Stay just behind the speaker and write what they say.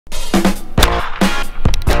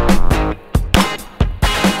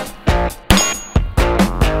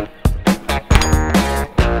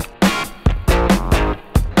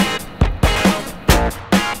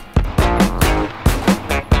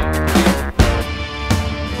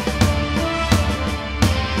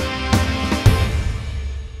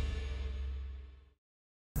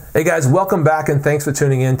Hey guys, welcome back and thanks for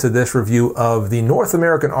tuning in to this review of the North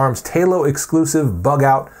American Arms Talo exclusive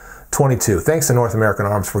Bugout 22. Thanks to North American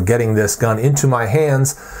Arms for getting this gun into my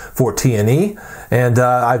hands for T&E, and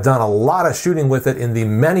I've done a lot of shooting with it in the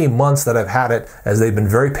many months that I've had it, as they've been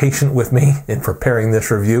very patient with me in preparing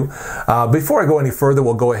this review. Before I go any further,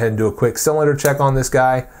 we'll go ahead and do a quick cylinder check on this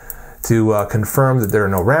guy to confirm that there are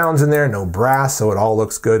no rounds in there, no brass, so it all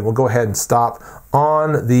looks good. We'll go ahead and stop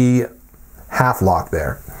on the half lock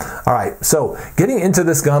there. All right, so getting into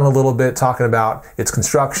this gun a little bit, talking about its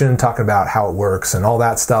construction, talking about how it works and all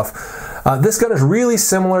that stuff. This gun is really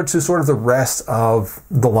similar to sort of the rest of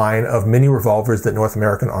the line of mini revolvers that North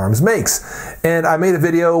American Arms makes. And I made a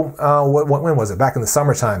video, when was it? Back in the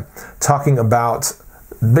summertime, talking about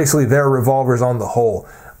basically their revolvers on the whole.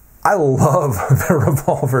 I love their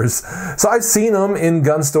revolvers. So I've seen them in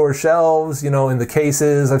gun store shelves, you know, in the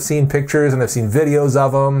cases. I've seen pictures and I've seen videos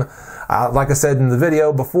of them. Like I said in the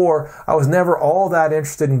video before, I was never all that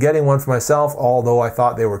interested in getting one for myself, although I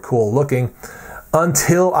thought they were cool looking,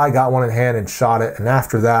 until I got one in hand and shot it. And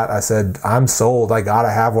after that, I said, I'm sold. I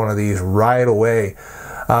gotta have one of these right away.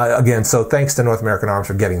 Again, so thanks to North American Arms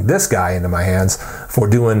for getting this guy into my hands, for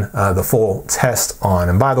doing the full test on.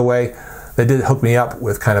 And by the way, they did hook me up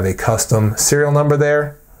with kind of a custom serial number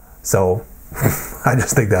there. So I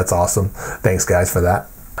just think that's awesome. Thanks guys for that.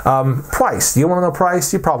 Price. Do you want to know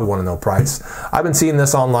price? You probably want to know price. I've been seeing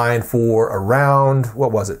this online for around,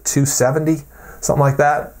 what was it, $270? Something like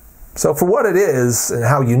that. So for what it is and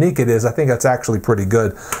how unique it is, I think that's actually pretty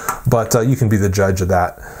good. But you can be the judge of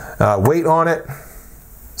that. Weight on it,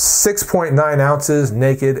 6.9 ounces,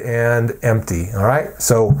 naked and empty. All right,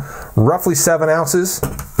 so roughly 7 ounces.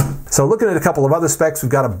 So looking at a couple of other specs, we've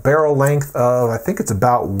got a barrel length of, I think it's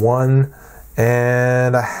about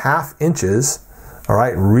 1.5 inches. All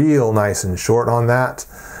right, real nice and short on that.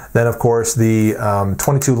 Then of course the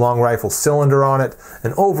 22 long rifle cylinder on it,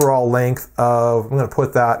 an overall length of, I'm going to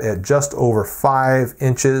put that at just over 5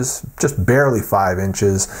 inches, just barely 5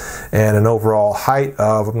 inches, and an overall height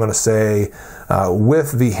of, I'm going to say,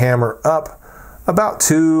 with the hammer up, about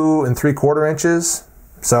 2 3/4 inches.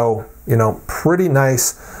 So, you know, pretty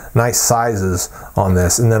nice sizes on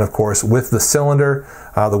this. And then of course with the cylinder,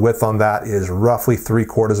 the width on that is roughly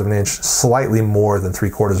 3/4 of an inch, slightly more than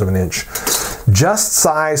 3/4 of an inch. Just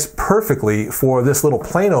sized perfectly for this little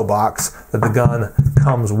Plano box that the gun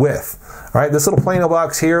comes with. All right, this little Plano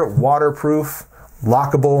box here, waterproof,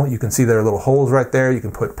 lockable. You can see there are little holes right there. You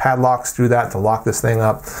can put padlocks through that to lock this thing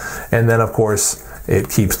up. And then of course it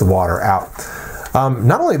keeps the water out.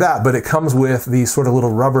 Not only that, but it comes with these sort of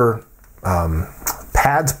little rubber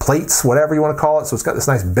pads, plates, whatever you want to call it. So it's got this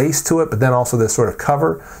nice base to it, but then also this sort of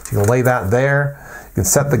cover. So you can lay that there. You can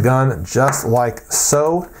set the gun just like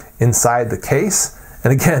so inside the case.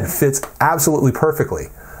 And again, fits absolutely perfectly.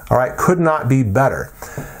 All right, could not be better.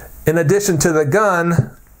 In addition to the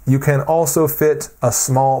gun, you can also fit a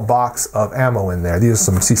small box of ammo in there. These are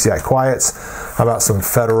some CCI Quiets. How about some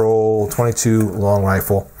Federal 22 long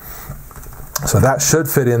rifle? So that should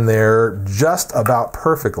fit in there just about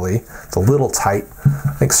perfectly. It's a little tight.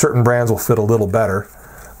 I think certain brands will fit a little better,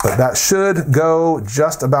 but that should go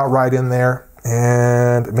just about right in there.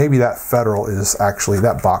 And maybe that Federal is actually,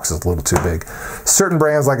 that box is a little too big. Certain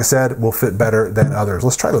brands, like I said, will fit better than others.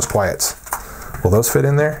 Let's try those Quiets. Will those fit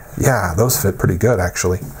in there? Yeah, those fit pretty good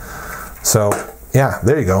actually. So yeah,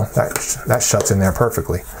 there you go. That shuts in there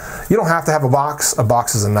perfectly. You don't have to have a box. A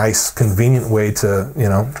box is a nice, convenient way to, you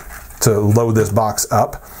know, to load this box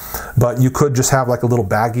up, but you could just have like a little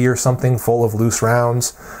baggie or something full of loose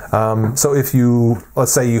rounds. So if you,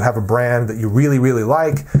 let's say you have a brand that you really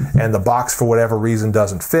like and the box for whatever reason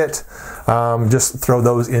doesn't fit, just throw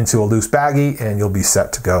those into a loose baggie and you'll be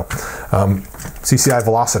set to go. CCI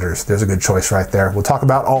Velocitors, there's a good choice right there. We'll talk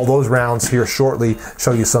about all those rounds here shortly,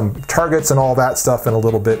 show you some targets and all that stuff in a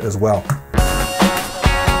little bit as well.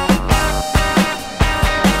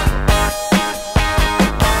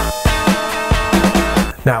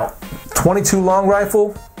 Now, 22 long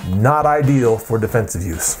rifle, not ideal for defensive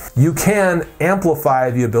use. You can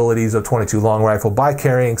amplify the abilities of 22 long rifle by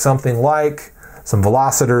carrying something like some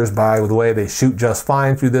Velocitors. By the way, they shoot just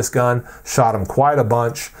fine through this gun. Shot them quite a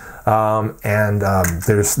bunch,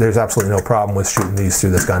 there's absolutely no problem with shooting these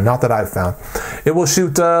through this gun. Not that I've found. It will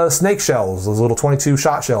shoot snake shells, those little 22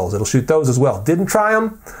 shot shells. It'll shoot those as well. Didn't try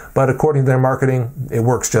them, but according to their marketing, it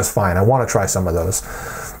works just fine. I want to try some of those.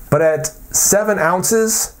 But at 7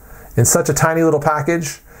 ounces in such a tiny little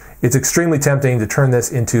package, it's extremely tempting to turn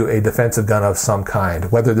this into a defensive gun of some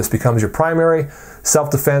kind, whether this becomes your primary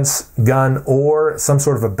self-defense gun or some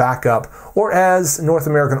sort of a backup, or as North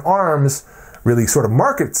American Arms really sort of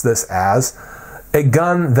markets this as, A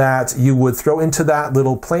gun that you would throw into that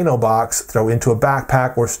little Plano box, throw into a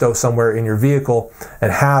backpack, or stow somewhere in your vehicle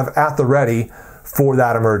and have at the ready for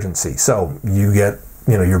that emergency. So you get,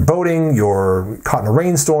 you're boating, you're caught in a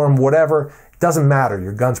rainstorm, whatever, it doesn't matter.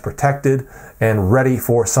 Your gun's protected and ready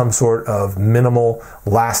for some sort of minimal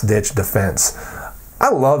last-ditch defense. I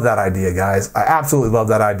love that idea, guys. I absolutely love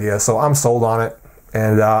that idea. So I'm sold on it,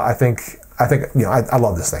 and I think I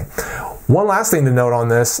love this thing. One last thing to note on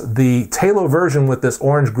this, the Talo version with this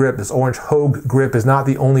orange grip, this orange Hogue grip, is not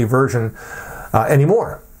the only version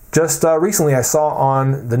anymore. Just recently I saw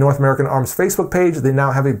on the North American Arms Facebook page, they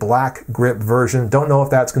now have a black grip version. Don't know if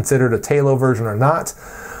that's considered a Talo version or not,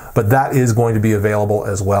 but that is going to be available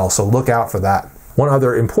as well, so look out for that. One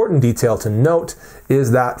other important detail to note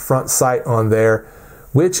is that front sight on there,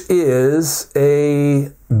 which is a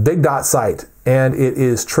big dot sight, and it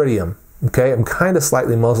is tritium. Okay, I'm kind of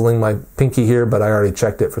slightly muzzling my pinky here, but I already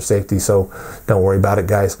checked it for safety, so don't worry about it,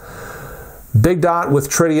 guys. Big dot with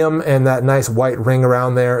tritium and that nice white ring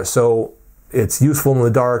around there, so it's useful in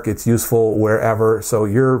the dark, it's useful wherever. So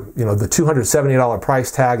you're, the $270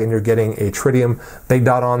 price tag, and you're getting a tritium big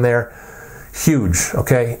dot on there. Huge,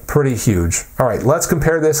 okay, pretty huge. All right, let's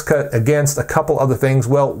compare this against a couple other things.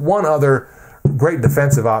 Well, one other great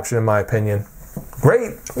defensive option, in my opinion.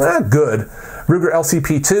 Great, good. Ruger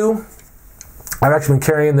LCP2. I've actually been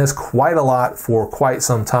carrying this quite a lot for quite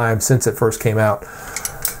some time since it first came out.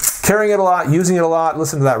 Carrying it a lot, using it a lot.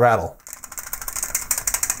 Listen to that rattle.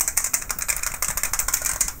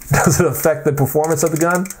 Does it affect the performance of the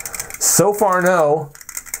gun? So far, no.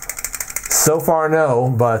 So far,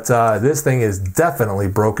 no. But this thing is definitely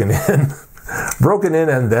broken in. Broken in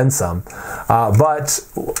and then some. But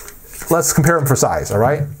let's compare them for size, all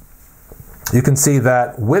right? You can see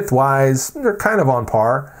that width-wise, they're kind of on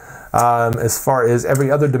par. As far as every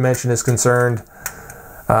other dimension is concerned,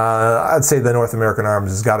 I'd say the North American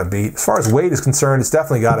Arms has got a beat. As far as weight is concerned, it's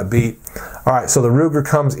definitely got a beat. All right, so the Ruger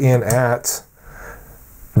comes in at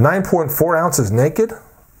 9.4 ounces naked.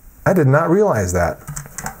 I did not realize that.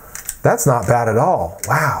 That's not bad at all.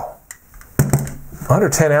 Wow. Under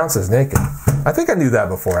 10 ounces naked. I think I knew that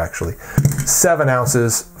before, actually. 7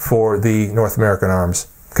 ounces for the North American Arms,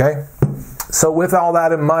 okay? So with all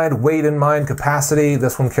that in mind, weight in mind, capacity,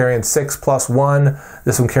 this one carrying 6 plus 1,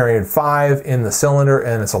 this one carrying 5 in the cylinder,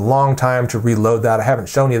 and it's a long time to reload that. I haven't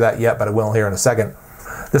shown you that yet, but I will here in a second.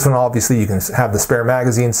 This one, obviously, you can have the spare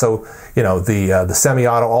magazine, so the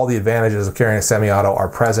semi-auto, all the advantages of carrying a semi-auto are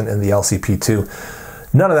present in the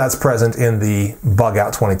LCP2. None of that's present in the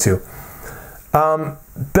Bugout 22.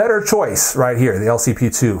 Better choice right here, the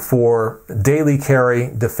LCP2, for daily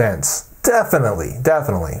carry defense. Definitely.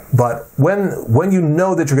 But when you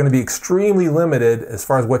know that you're going to be extremely limited as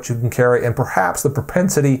far as what you can carry, and perhaps the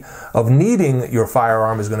propensity of needing your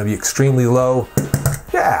firearm is going to be extremely low,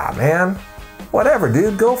 yeah, man, whatever,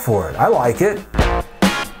 dude, go for it. I like it.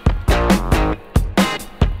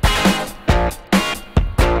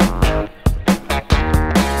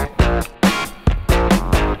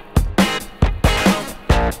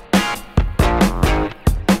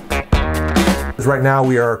 Right now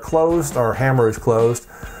we are closed, our hammer is closed.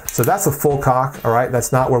 So that's a full cock, all right?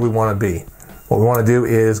 That's not where we want to be. What we want to do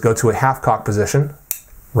is go to a half cock position,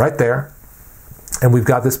 right there. And we've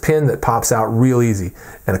got this pin that pops out real easy.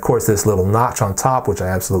 And of course this little notch on top, which I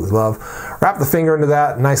absolutely love. Wrap the finger into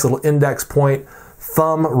that, nice little index point,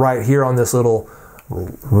 thumb right here on this little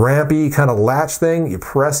rampy kind of latch thing. You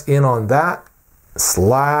press in on that,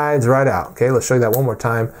 slides right out. Okay, let's show you that one more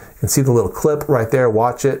time. You can see the little clip right there,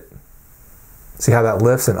 watch it. See how that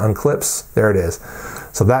lifts and unclips? There it is.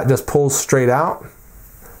 So that just pulls straight out.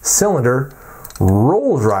 Cylinder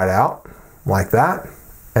rolls right out like that.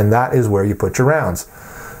 And that is where you put your rounds.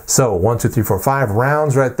 So 1, 2, 3, 4, 5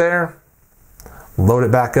 rounds right there. Load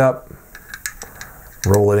it back up.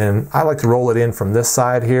 Roll it in. I like to roll it in from this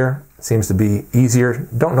side here. It seems to be easier.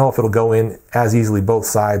 Don't know if it'll go in as easily both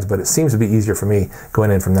sides, but it seems to be easier for me going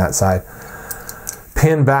in from that side.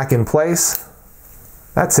 Pin back in place.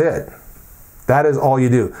 That's it. That is all you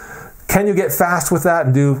do. Can you get fast with that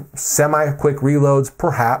and do semi-quick reloads?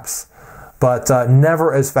 Perhaps, but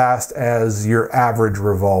never as fast as your average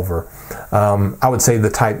revolver. I would say the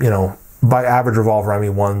type, by average revolver, I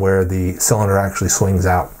mean one where the cylinder actually swings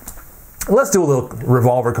out. Let's do a little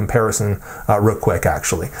revolver comparison real quick,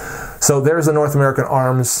 actually. So there's the North American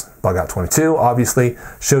Arms Bugout 22, obviously.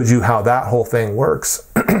 Showed you how that whole thing works.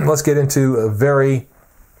 Let's get into a very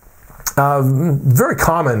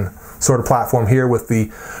common sort of platform here with the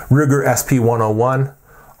Ruger SP101,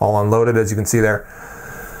 all unloaded as you can see there.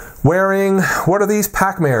 Wearing, what are these?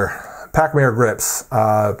 Packmare Packmare grips.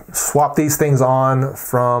 Swap these things on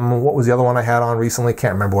from, what was the other one I had on recently?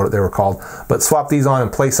 Can't remember what they were called. But swap these on in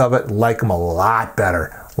place of it. Like them a lot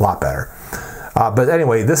better. A lot better. But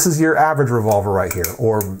anyway, this is your average revolver right here,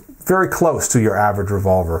 or very close to your average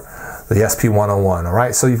revolver, the SP101. All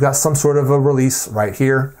right, so you've got some sort of a release right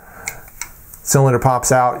here. Cylinder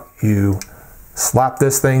pops out. You slap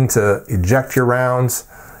this thing to eject your rounds.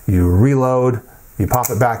 You reload. You pop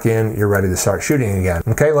it back in. You're ready to start shooting again.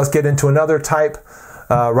 Okay, let's get into another type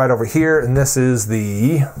right over here, and this is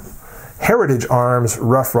the Heritage Arms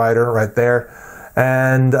Rough Rider right there.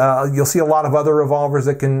 And you'll see a lot of other revolvers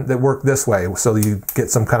that work this way. So you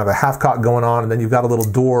get some kind of a half cock going on, and then you've got a little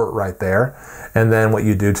door right there. And then what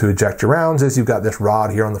you do to eject your rounds is you've got this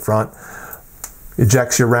rod here on the front.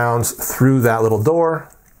 Ejects your rounds through that little door.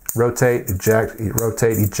 Rotate, eject,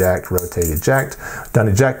 rotate, eject, rotate, eject. Done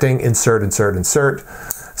ejecting, insert, insert, insert.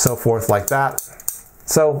 So forth like that.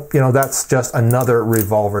 So, you know, that's just another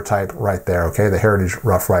revolver type right there, okay? The Heritage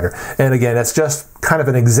Rough Rider. And again, it's just kind of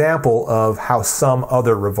an example of how some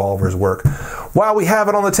other revolvers work. While we have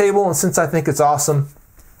it on the table, and since I think it's awesome,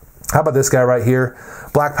 how about this guy right here?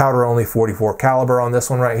 Black powder only, 44 caliber on this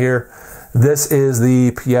one right here. This is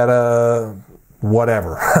the Pieta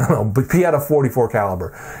whatever, I don't know, but Pieta 44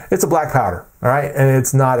 caliber. It's a black powder, all right? And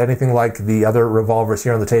it's not anything like the other revolvers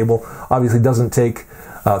here on the table. Obviously doesn't take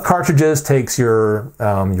cartridges, takes your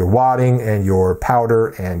wadding and your powder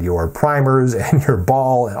and your primers and your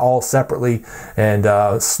ball and all separately and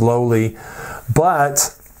slowly.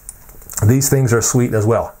 But these things are sweet as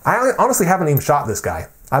well. I honestly haven't even shot this guy.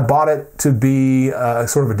 I bought it to be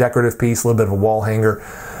sort of a decorative piece, a little bit of a wall hanger.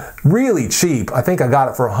 Really cheap. I think I got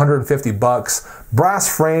it for 150 bucks.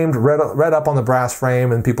 Brass framed, read up on the brass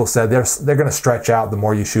frame, and people said they're going to stretch out the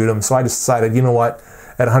more you shoot them. So I just decided, you know what?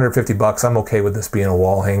 At 150 bucks, I'm okay with this being a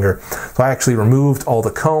wall hanger. So I actually removed all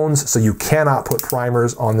the cones, so you cannot put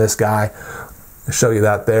primers on this guy. I'll show you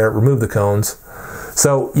that there. Remove the cones.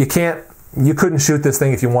 So you couldn't shoot this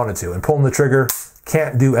thing if you wanted to. And pulling the trigger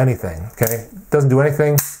can't do anything, okay? Doesn't do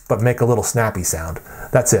anything but make a little snappy sound.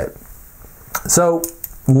 That's it. So,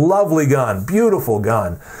 lovely gun, beautiful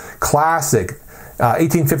gun, classic,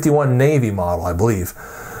 1851 Navy model, I believe.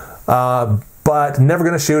 But never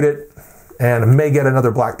gonna shoot it. And may get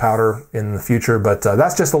another black powder in the future, but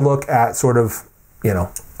that's just a look at sort of, you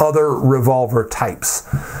know, other revolver types.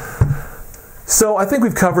 So I think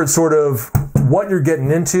we've covered sort of what you're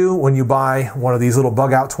getting into when you buy one of these little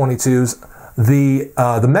Bugout 22s.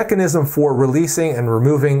 The mechanism for releasing and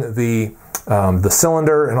removing the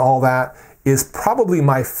cylinder and all that is probably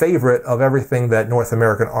my favorite of everything that North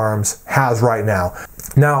American Arms has right now.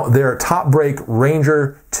 Now, their Top Break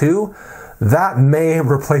Ranger 2, that may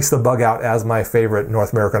replace the Bugout as my favorite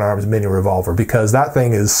North American Arms Mini-Revolver, because that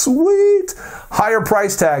thing is sweet. Higher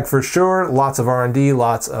price tag for sure. Lots of R&D,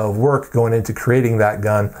 lots of work going into creating that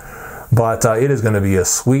gun. But it is going to be a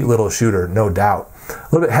sweet little shooter, no doubt. A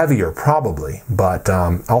little bit heavier, probably, but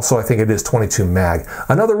also I think it is 22 mag.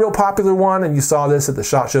 Another real popular one, and you saw this at the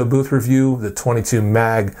SHOT Show booth review, the 22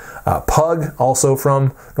 mag Pug, also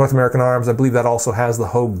from North American Arms. I believe that also has the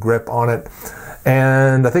Hogue grip on it.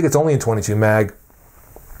 And I think it's only in 22 mag.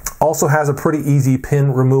 Also has a pretty easy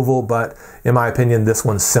pin removal, but in my opinion, this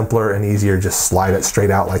one's simpler and easier. Just slide it straight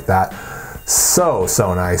out like that. So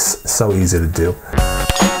nice, so easy to do.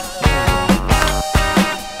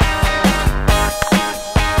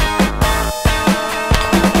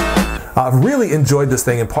 I've really enjoyed this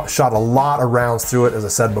thing and shot a lot of rounds through it, as I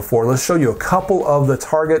said before. Let's show you a couple of the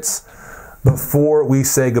targets before we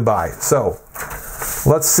say goodbye. So,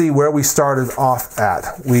 let's see where we started off at.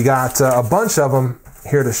 We got a bunch of them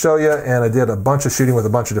here to show you, and I did a bunch of shooting with a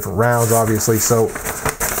bunch of different rounds, obviously. So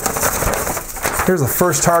here's the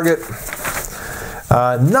first target.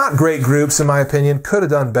 Not great groups, in my opinion. Could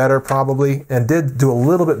have done better, probably, and did do a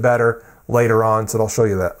little bit better later on, so I'll show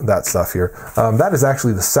you that stuff here. That is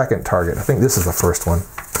actually the second target. I think this is the first one.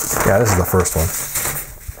 Yeah, this is the first one.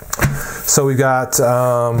 So we got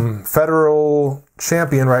Federal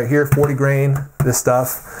Champion right here, 40 grain, this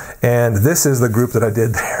stuff. And this is the group that I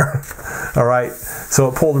did there. All right, so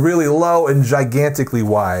it pulled really low and gigantically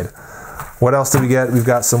wide. What else did we get? We've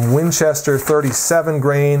got some Winchester 37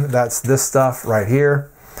 grain. That's this stuff right here.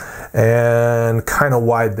 And kind of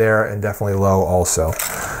wide there and definitely low also.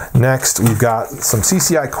 Next, we've got some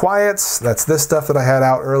CCI Quiets. That's this stuff that I had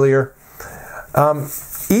out earlier.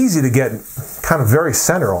 Easy to get, kind of very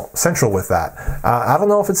central with that. I don't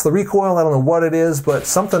know if it's the recoil, I don't know what it is, but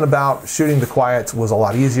something about shooting the Quiets was a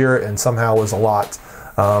lot easier and somehow was a lot,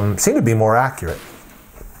 seemed to be more accurate.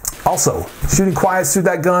 Also, shooting Quiets through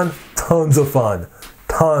that gun, tons of fun.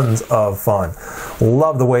 tons of fun.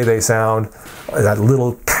 Love the way they sound. That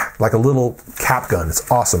little, like a little cap gun.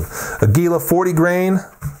 It's awesome. Aguila 40 grain,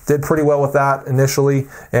 did pretty well with that initially.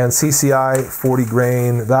 And CCI 40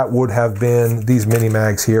 grain, that would have been these mini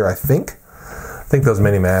mags here, I think. I think those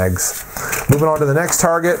mini mags. Moving on to the next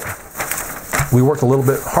target. We worked a little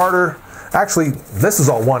bit harder. Actually, this is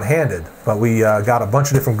all one-handed, but we got a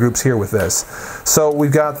bunch of different groups here with this. So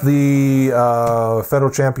we've got the Federal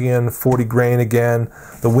Champion 40 grain again,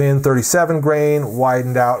 the Win 37 grain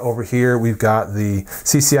widened out over here. We've got the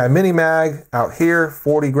CCI Mini Mag out here,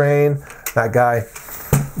 40 grain, that guy.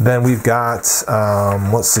 Then we've got,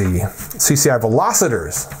 let's see, CCI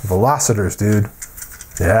Velocitors, dude.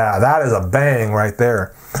 Yeah, that is a bang right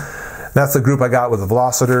there. That's the group I got with the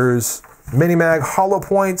Velocitors. Mini Mag Hollow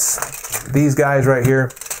Points, these guys right here,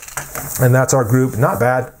 and that's our group. Not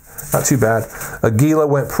bad, not too bad. Aguila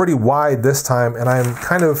went pretty wide this time, and I'm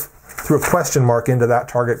kind of threw a question mark into that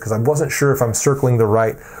target because I wasn't sure if I'm circling the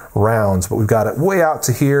right rounds, but we've got it way out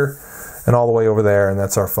to here and all the way over there, and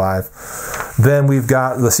that's our 5. Then we've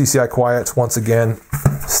got the CCI Quiets once again,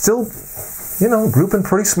 still, you know, grouping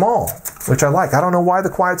pretty small, which I like. I don't know why the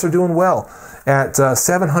Quiets are doing well. At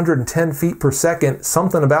 710 feet per second,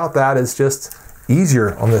 something about that is just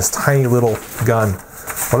easier on this tiny little gun.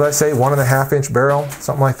 What did I say? 1.5 inch barrel,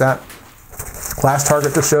 something like that. Last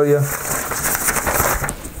target to show you.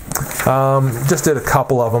 Just did a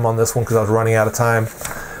couple of them on this one because I was running out of time.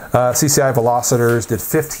 CCI Velocitors, did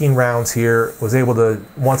 15 rounds here. Was able to,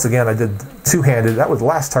 once again, I did two-handed. That was the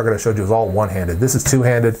last target I showed you, was all one-handed. This is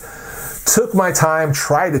two-handed. Took my time,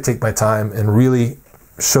 tried to take my time, and really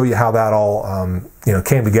show you how that all you know,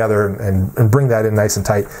 came together and bring that in nice and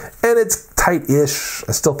tight. And it's tight-ish.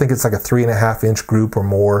 I still think it's like a 3.5 inch group or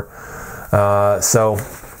more. So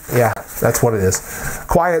yeah, that's what it is.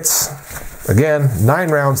 Quiets, again,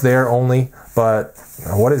 9 rounds there only, but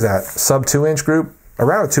what is that? Sub 2 inch group?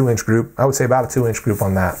 Around a 2 inch group. I would say about a 2 inch group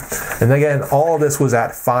on that. And again, all of this was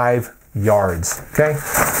at 5 yards. Okay,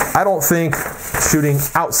 I don't think shooting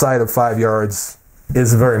outside of 5 yards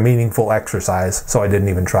is a very meaningful exercise, so I didn't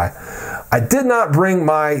even try. I did not bring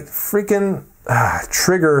my freaking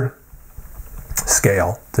trigger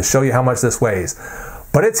scale to show you how much this weighs,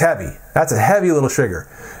 but it's heavy. That's a heavy little trigger,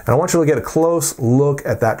 and I want you to get a close look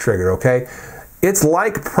at that trigger, okay? It's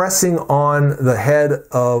like pressing on the head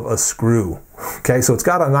of a screw, okay? So it's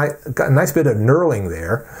got a nice bit of knurling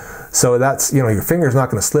there, so that's, you know, your finger's not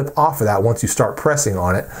going to slip off of that once you start pressing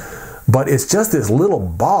on it, but it's just this little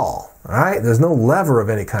ball. All right, there's no lever of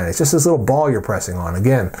any kind. It's just this little ball you're pressing on.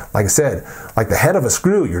 Again, like I said, like the head of a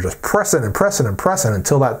screw, you're just pressing and pressing and pressing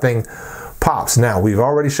until that thing pops. Now, we've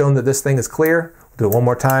already shown that this thing is clear. Do it one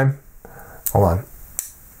more time. Hold on.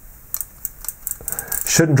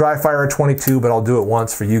 Shouldn't dry fire at 22, but I'll do it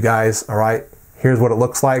once for you guys. All right, here's what it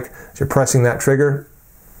looks like. As you're pressing that trigger,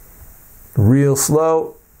 real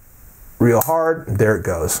slow, real hard, there it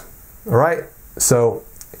goes. All right, so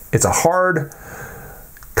it's a hard,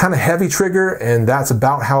 kind of heavy trigger, and that's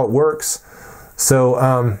about how it works. So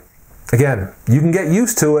again, you can get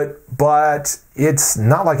used to it, but it's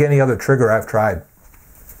not like any other trigger I've tried.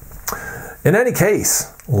 In any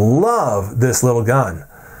case, love this little gun.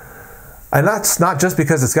 And that's not just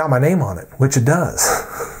because it's got my name on it, which it does.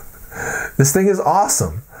 This thing is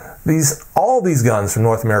awesome. All these guns from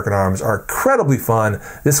North American Arms are incredibly fun.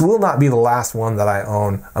 This will not be the last one that I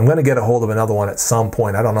own. I'm going to get a hold of another one at some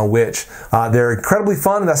point. I don't know which. They're incredibly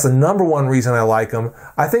fun. That's the #1 reason I like them.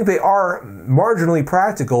 I think they are marginally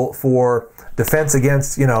practical for defense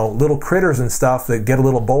against, you know, little critters and stuff that get a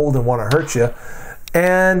little bold and want to hurt you,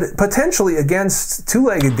 and potentially against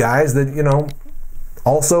two-legged guys that, you know,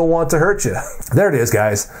 also want to hurt you. There it is,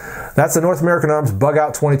 guys. That's the North American Arms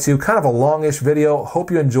Bugout 22. Kind of a longish video. Hope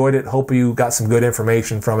you enjoyed it. Hope you got some good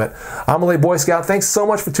information from it. I'm LA Boy Scout. Thanks so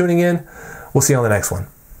much for tuning in. We'll see you on the next one.